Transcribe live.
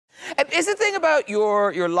Is the thing about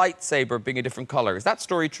your lightsaber being a different color, is that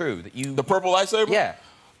story true? That you... The purple lightsaber? Yeah.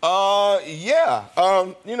 Yeah.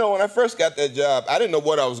 You know, when I first got that job, I didn't know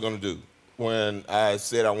what I was going to do. When I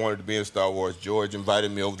said I wanted to be in Star Wars, George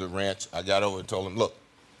invited me over to the ranch. I got over and told him, look,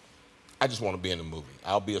 I just want to be in the movie.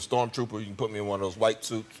 I'll be a stormtrooper. You can put me in one of those white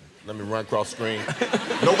suits. Let me run across the screen.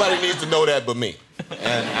 Nobody needs to know that but me.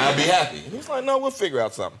 And I'll be happy. And he's like, no, we'll figure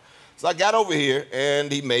out something. So I got over here,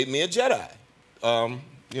 and he made me a Jedi.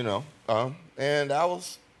 And I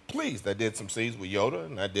was pleased. I did some scenes with Yoda,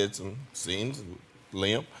 and I did some scenes with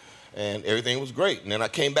Liam, and everything was great. And then I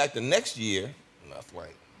came back the next year, and I was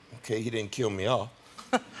like, okay, he didn't kill me off.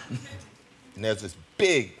 And there's this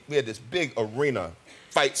we had this big arena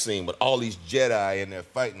fight scene with all these Jedi in there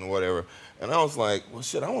fighting or whatever. And I was like, well,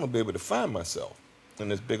 shit, I want to be able to find myself in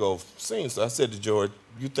this big old scene. So I said to George,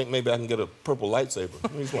 you think maybe I can get a purple lightsaber?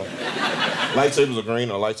 And he's like, lightsabers are green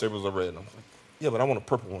or lightsabers are red. And I'm like, yeah, but I want a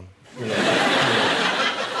purple one. You know,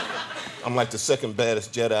 I'm like the second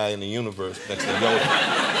baddest Jedi in the universe next to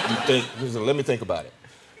Yoda. You think? He said, let me think about it.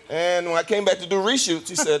 And when I came back to do reshoots,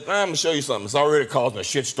 he said, I'm gonna show you something. It's already causing a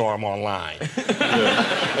shitstorm online.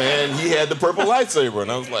 Yeah. And he had the purple lightsaber,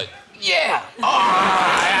 and I was like, yeah! Oh,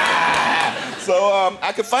 yeah. So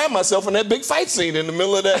I could find myself in that big fight scene in the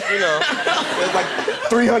middle of that, you know. There's like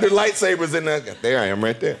 300 lightsabers in there. There I am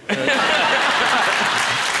right there.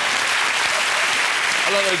 I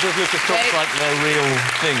love those Lucas talks like they're real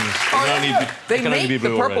things. Oh, they make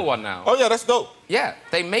the purple one now. Oh, yeah, that's dope. Yeah,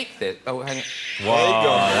 they make it. Oh, hang on. Wow. There you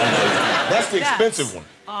go. That's the expensive one.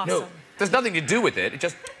 Awesome. No, there's nothing to do with it. It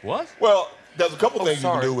just... What? Well, there's a couple things you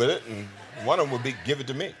can do with it, and one of them would be give it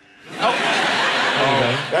to me. Oh.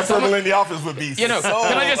 That someone in the office would be can I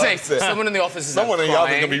just say, someone in the office is someone in the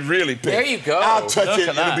office is going to be really pissed. There you go. I'll touch it,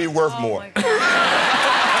 it'll be worth more.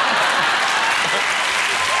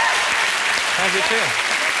 How's it feel?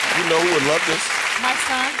 You know who would love this? My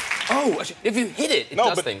son. Oh, if you hit it, it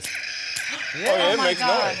does things. Yeah. Oh, yeah, it makes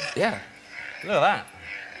noise. Yeah. Look at that.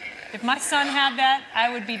 If my son had that,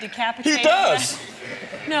 I would be decapitated. He does.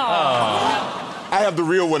 No. I have the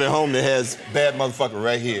real one at home that has bad motherfucker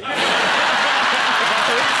right here. Are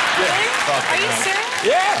you serious?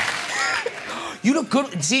 Yeah. You look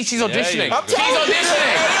good. See, she's auditioning. I'm She's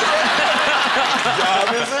auditioning. Job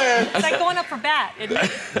is in. It's like going up for bat, isn't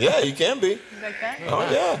it? Yeah, you can be. Like that? Oh,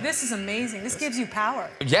 yeah. This is amazing. This gives you power.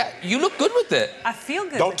 Yeah, you look good with it. I feel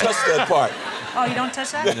good. Don't touch that part. Oh, you don't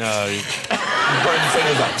touch that? No. You burn your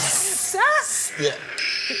fingers up. Yeah.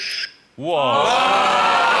 Whoa.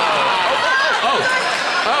 Oh.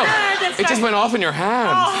 It just went off in your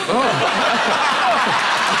hands.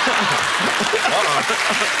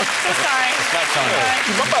 So sorry.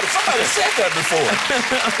 Somebody said that before.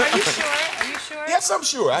 Are you sure? Are you sure? Yes, I'm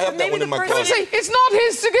sure. I have that one in my closet. It's not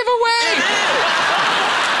his to give away.